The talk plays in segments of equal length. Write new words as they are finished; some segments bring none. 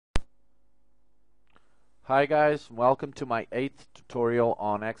Hi guys, welcome to my 8th tutorial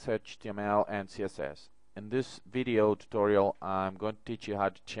on XHTML and CSS. In this video tutorial I'm going to teach you how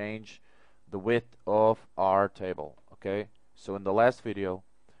to change the width of our table. Okay, so in the last video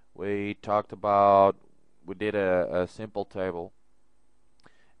we did a simple table,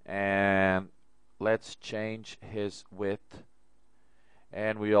 and let's change his width,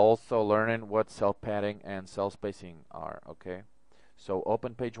 and we also learning what cell padding and cell spacing are. Okay, so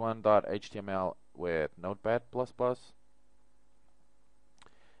open page1.html with Notepad++,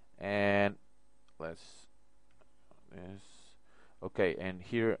 and let's this. Okay, and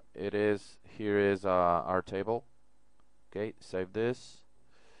here it is. Here is our table. Okay, save this.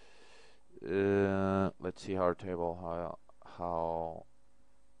 Let's see our table. Oh,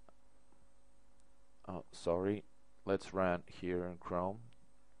 sorry. Let's run here in Chrome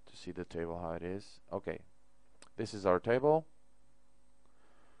to see the table how it is. Okay, this is our table.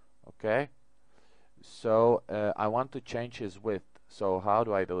 Okay. So I want to change his width. So how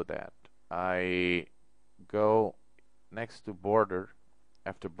do I do that? I go next to border.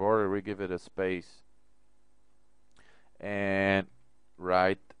 After border we give it a space and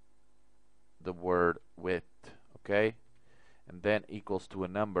write the word width. Okay, and then equals to a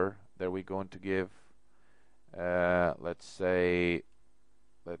number that we're going to give. Let's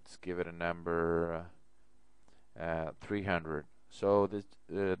give it a number 300. So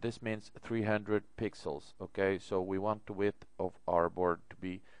this means 300 pixels. Okay, so we want the width of our board to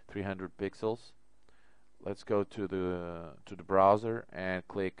be 300 pixels. Let's go to the browser and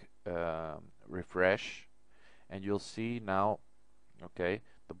click refresh, and you'll see now. Okay,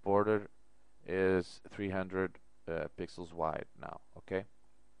 the border is 300 pixels wide now. Okay,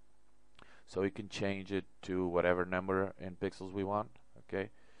 so we can change it to whatever number in pixels we want. Okay.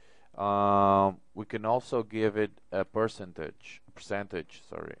 We can also give it a percentage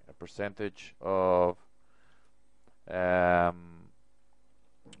of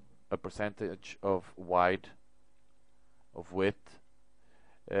width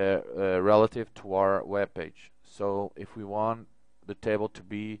relative to our web page. So if we want the table to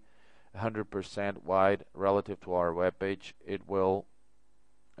be 100% wide relative to our web page, it will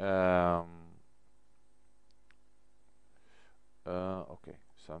okay,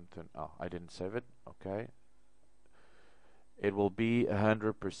 I didn't save it. Okay, it will be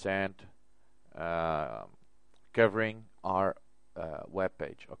 100% covering our web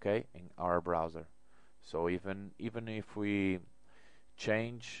page. Okay, in our browser. So even if we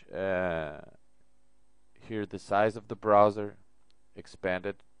change here the size of the browser, expand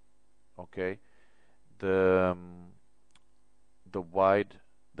it. Okay, the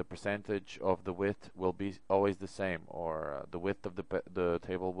percentage of the width will be always the same, or the width of the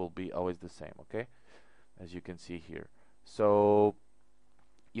table will be always the same. Okay, as you can see here. So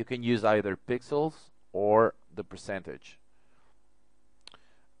you can use either pixels or the percentage.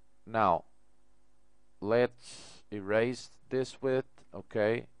 Now let's erase this width.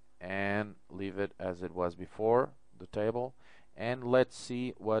 Okay, and leave it as it was before the table, and let's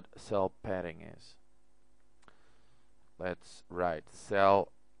see what cell padding is. Let's write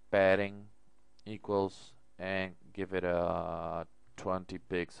cell padding equals and give it a 20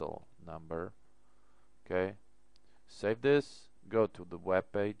 pixel number. Okay, save this, go to the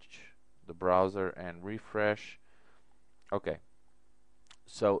web page, the browser, and refresh. Okay,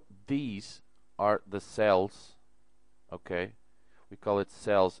 so these are the cells. Okay, we call it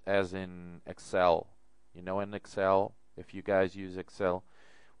cells as in Excel. You know, in Excel, if you guys use Excel,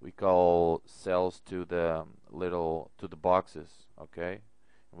 we call cells to the boxes. Okay,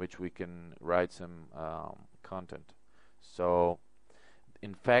 in which we can write some content. So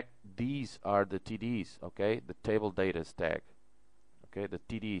in fact these are the TDs. Okay, the table data tag. Okay, the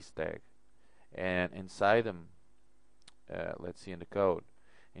TDs tag, and inside them, let's see in the code,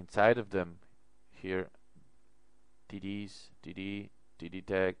 inside of them here, TDs, TD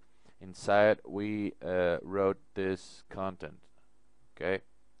tag, inside we wrote this content. Okay,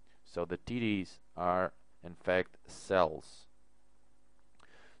 so the TDs are in fact cells.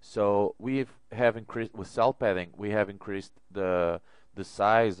 So we have increased with cell padding. We have increased the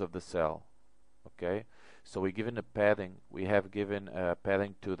size of the cell. Okay, so we given a padding. We have given a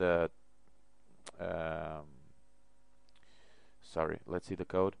padding to the. Sorry, let's see the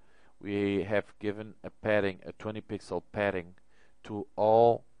code. We have given a padding, a 20 pixel padding, to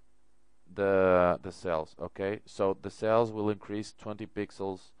all the cells. Okay, so the cells will increase 20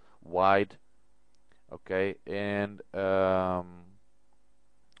 pixels wide. Okay, and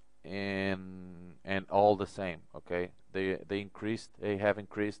all the same. Okay, they have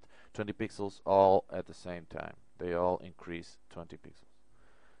increased 20 pixels all at the same time. They all increase 20 pixels.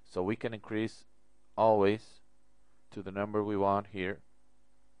 So we can increase always to the number we want here,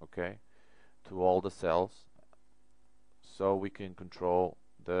 okay, to all the cells, so we can control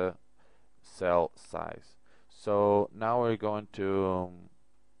the cell size. So now we're going to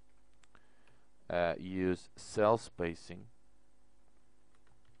use cell spacing,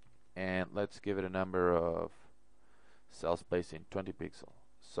 and let's give it a number of cell spacing 20 pixels.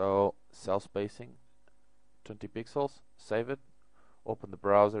 So cell spacing 20 pixels, save it, open the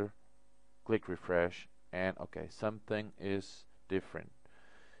browser, click refresh, and okay, something is different.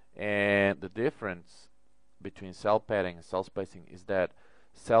 And the difference between cell padding and cell spacing is that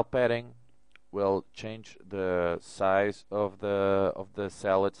cell padding will change the size of the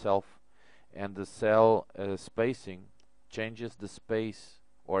cell itself, and the cell spacing changes the space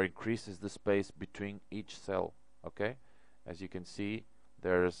or increases the space between each cell. Okay, as you can see,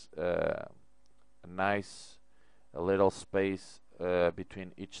 there's a nice little space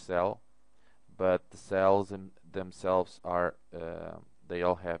between each cell, but the cells themselves are they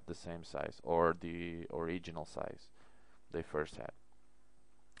all have the same size, or the original size they first had.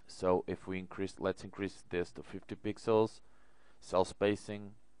 So if we let's increase this to 50 pixels. Cell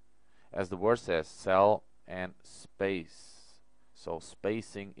spacing, as the word says, cell and space. So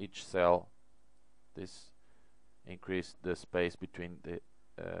spacing each cell, this increase the space between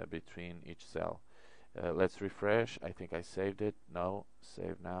each cell. Let's refresh. I think I saved it. No,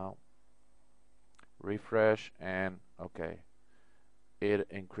 save now. Refresh, and okay, it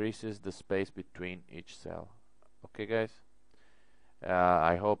increases the space between each cell. Okay, guys.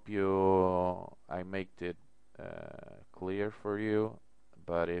 I hope I made it clear for you.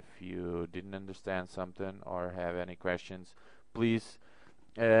 But if you didn't understand something or have any questions, please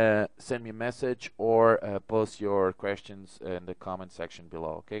send me a message or post your questions in the comment section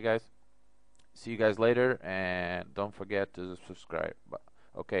below. Okay, guys? See you guys later, and don't forget to subscribe.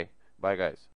 Okay, bye, guys.